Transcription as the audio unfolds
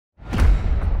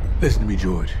Listen to me,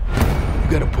 George.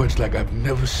 You got a punch like I've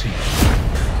never seen.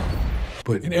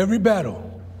 But in every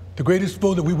battle, the greatest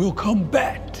foe that we will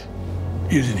combat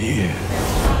isn't here.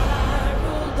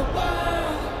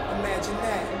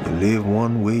 You live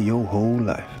one way your whole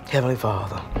life. Heavenly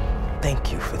Father,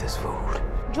 thank you for this food.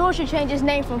 George should change his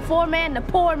name from Four Man to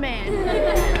Poor Man.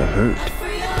 To hurt.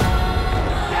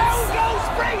 There goes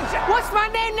Frazier! What's my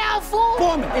name now, fool?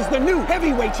 Foreman is the new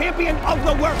heavyweight champion of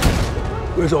the world.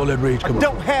 Where's all that rage coming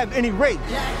from? Don't have any rage.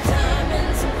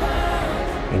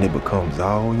 And it becomes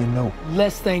all you know.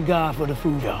 Let's thank God for the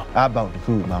food, y'all. I bought the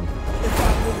food, mama.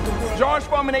 George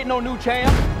Foreman ain't no new champ.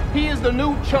 He is the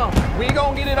new chump. We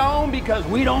gonna get it on because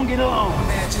we don't get along.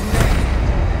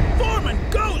 Foreman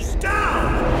goes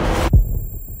down!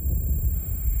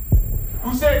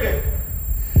 Who said that?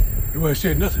 Nobody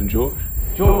said nothing, George.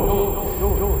 George.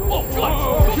 Oh,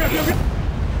 George.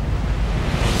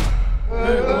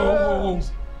 Hey, whoa.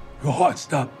 Your heart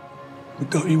stopped. We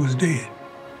thought you was dead.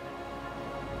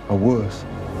 I was.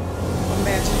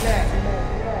 Imagine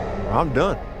that. I'm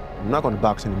done. I'm not going to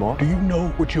box anymore. Do you know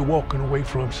what you're walking away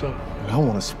from, son? I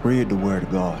want to spread the word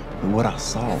of God and what I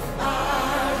saw.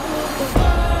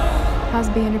 How's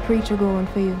being a preacher going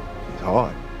for you? It's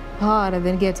hard. Harder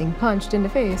than getting punched in the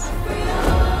face.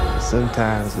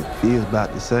 Sometimes it feels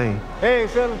about the same. Hey,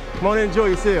 fella, come on and enjoy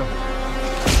yourself.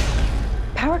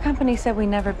 Power company said we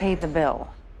never paid the bill.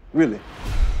 Really?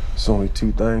 It's only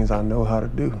two things I know how to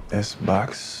do. That's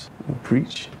box and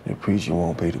preach. And preaching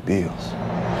won't pay the bills.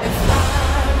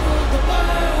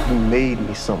 You made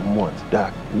me something once,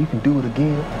 Doc. You can do it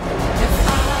again.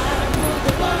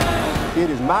 It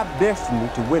is my destiny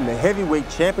to win the heavyweight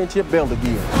championship belt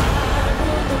again.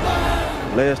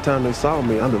 Last time they saw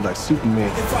me, I looked like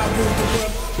Superman.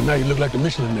 So now you look like the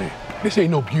Michelin Man. This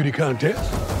ain't no beauty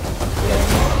contest.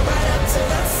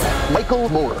 Michael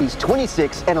Moore. He's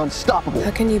 26 and unstoppable.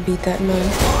 How can you beat that man?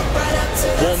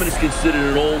 Foreman is considered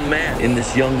an old man in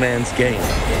this young man's game.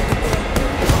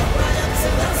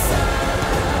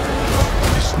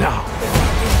 It's now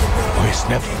or it's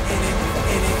never.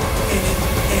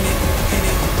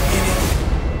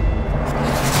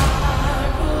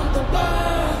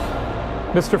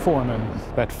 Mr. Foreman,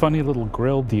 that funny little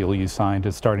grill deal you signed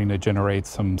is starting to generate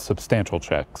some substantial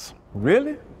checks.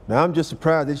 Really? Now, I'm just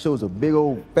surprised it shows a big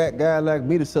old fat guy like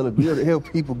me to sell a grill to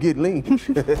help people get lean.